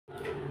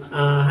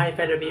Hi,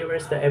 fellow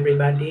viewers, to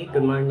everybody.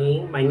 Good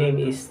morning. My name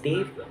is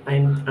Steve.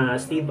 I'm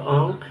Steve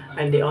Ong.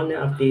 I'm the owner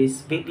of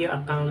this video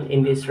account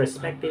in this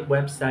respective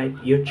website,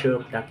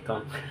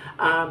 youtube.com.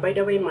 By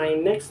the way, my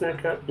next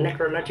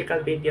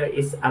necrological video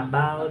is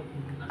about,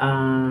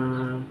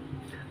 I'm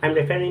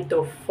referring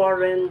to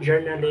foreign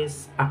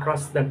journalists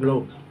across the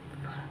globe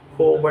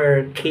who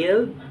were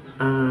killed.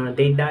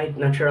 They died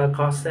natural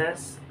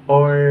causes,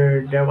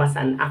 or there was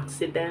an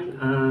accident,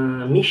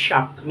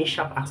 mishap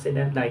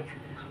accident, like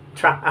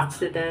truck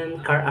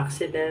accident, car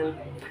accident.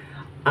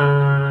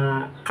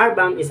 Car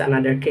bomb is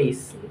another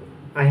case.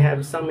 I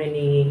have so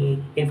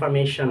many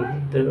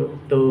information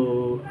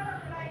to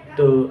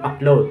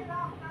upload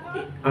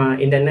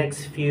in the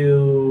next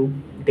few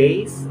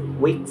days,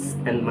 weeks,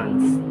 and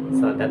months.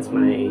 So that's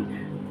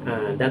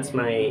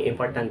my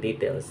important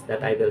details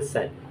that I will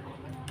set.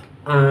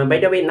 By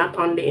the way, not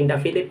only in the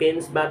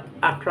Philippines but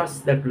across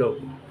the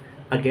globe.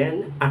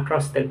 Again,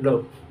 across the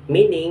globe,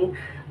 meaning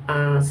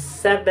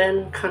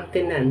 7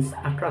 continents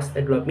across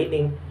the globe,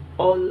 meaning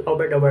all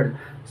over the world.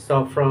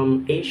 So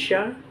from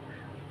Asia,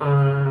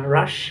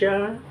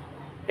 Russia.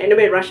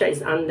 Anyway, Russia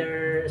is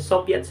under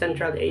Soviet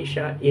Central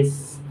Asia,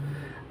 is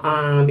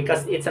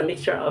because it's a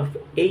mixture of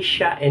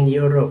Asia and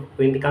Europe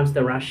when it comes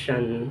to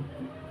Russian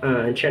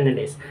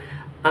journalists.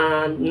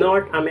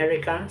 North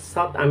America,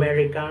 South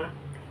America,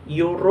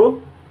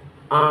 Europe,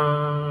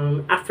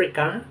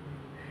 Africa,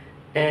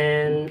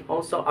 and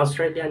also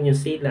Australia, New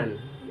Zealand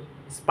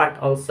is part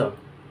also.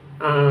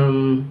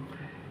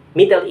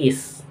 Middle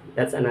East,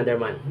 that's another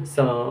one.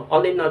 So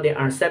all in all, there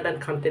are 7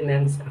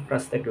 continents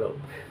across the globe.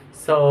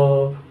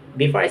 So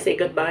before I say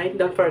goodbye,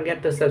 don't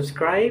forget to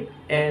subscribe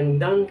and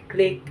don't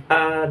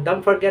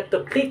forget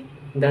to click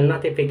the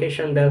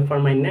notification bell for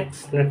my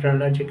next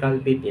necrological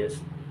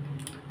videos.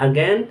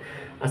 Again,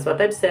 as what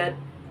I've said,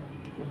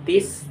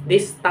 this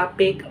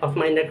topic of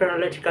my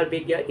necrological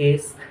video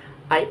is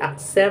I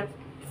accept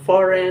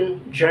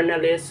foreign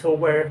journalists who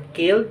were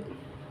killed,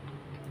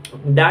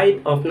 died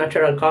of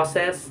natural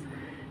causes,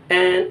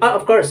 and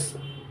of course,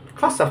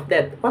 cause of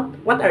death.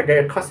 What are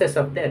their causes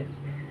of death?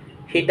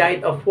 He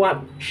died of what?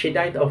 She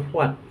died of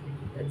what?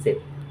 That's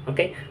it.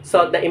 Okay,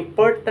 so the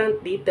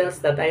important details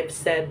that I've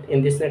said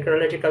in this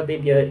necrological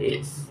video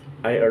is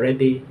I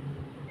already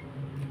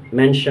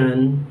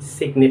mentioned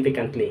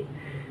significantly.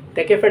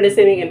 Thank you for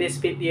listening in this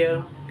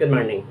video. Good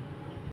morning.